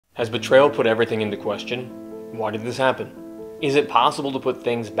Has betrayal put everything into question? Why did this happen? Is it possible to put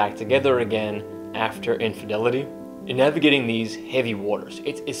things back together again after infidelity? In navigating these heavy waters,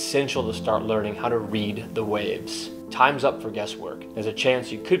 it's essential to start learning how to read the waves. Time's up for guesswork. There's a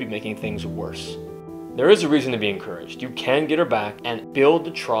chance you could be making things worse. There is a reason to be encouraged. You can get her back and build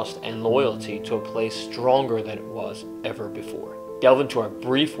the trust and loyalty to a place stronger than it was ever before. Delve into our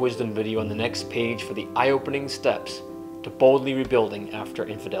brief wisdom video on the next page for the eye-opening steps to boldly rebuilding after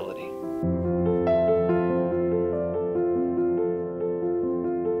infidelity.